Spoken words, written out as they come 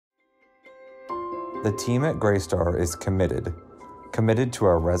The team at Greystar is committed to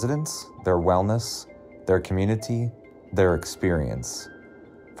our residents, their wellness, their community, their experience.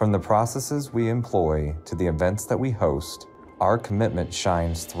 From the processes we employ to the events that we host, our commitment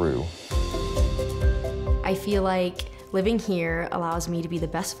shines through. I feel like living here allows me to be the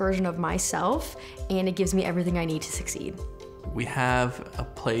best version of myself, and it gives me everything I need to succeed. We have a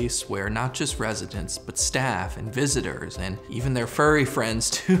place where not just residents, but staff and visitors and even their furry friends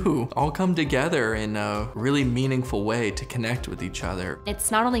too, all come together in a really meaningful way to connect with each other.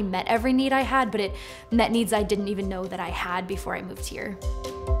 It's not only met every need I had, but it met needs I didn't even know that I had before I moved here.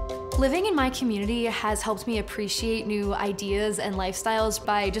 Living in my community has helped me appreciate new ideas and lifestyles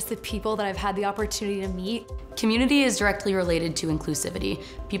by just the people that I've had the opportunity to meet. Community is directly related to inclusivity.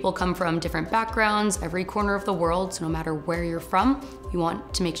 People come from different backgrounds, every corner of the world, so no matter where you're from, you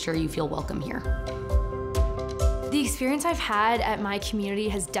want to make sure you feel welcome here. The experience I've had at my community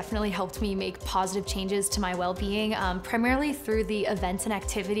has definitely helped me make positive changes to my well-being, primarily through the events and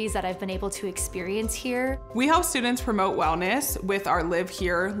activities that I've been able to experience here. We help students promote wellness with our Live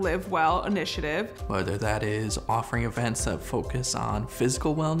Here, Live Well initiative. Whether that is offering events that focus on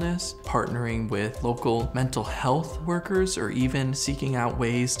physical wellness, partnering with local mental health workers, or even seeking out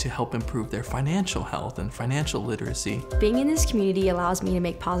ways to help improve their financial health and financial literacy. Being in this community allows me to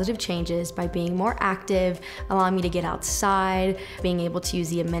make positive changes by being more active, allowing me to get outside. Being able to use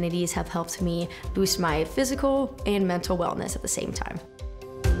the amenities have helped me boost my physical and mental wellness at the same time.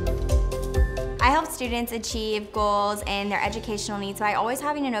 I help students achieve goals and their educational needs by always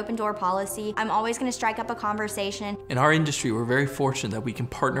having an open door policy. I'm always going to strike up a conversation. In our industry, we're very fortunate that we can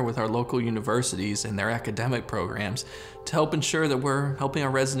partner with our local universities and their academic programs to help ensure that we're helping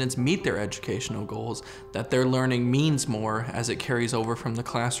our residents meet their educational goals, that their learning means more as it carries over from the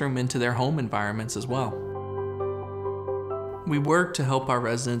classroom into their home environments as well. We work to help our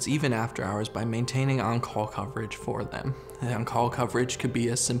residents even after hours by maintaining on-call coverage for them. And on-call coverage could be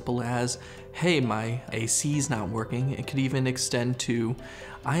as simple as, hey, my AC's not working. It could even extend to,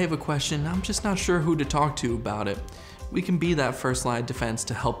 I have a question, I'm just not sure who to talk to about it. We can be that first line of defense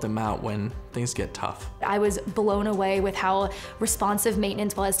to help them out when things get tough. I was blown away with how responsive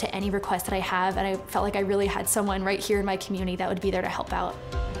maintenance was to any request that I have, and I felt like I really had someone right here in my community that would be there to help out.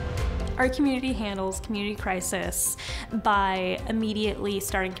 Our community handles community crisis by immediately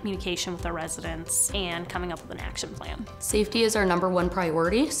starting communication with our residents and coming up with an action plan. Safety is our #1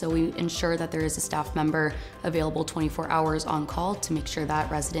 priority, so we ensure that there is a staff member available 24 hours on call to make sure that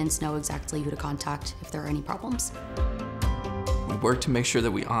residents know exactly who to contact if there are any problems. We work to make sure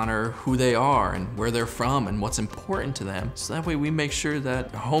that we honor who they are and where they're from and what's important to them, so that way we make sure that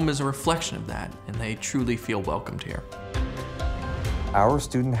home is a reflection of that and they truly feel welcomed here. Our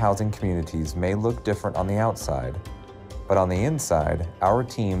student housing communities may look different on the outside, but on the inside, our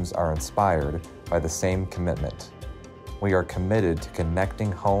teams are inspired by the same commitment. We are committed to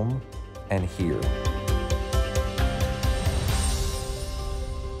connecting home and here.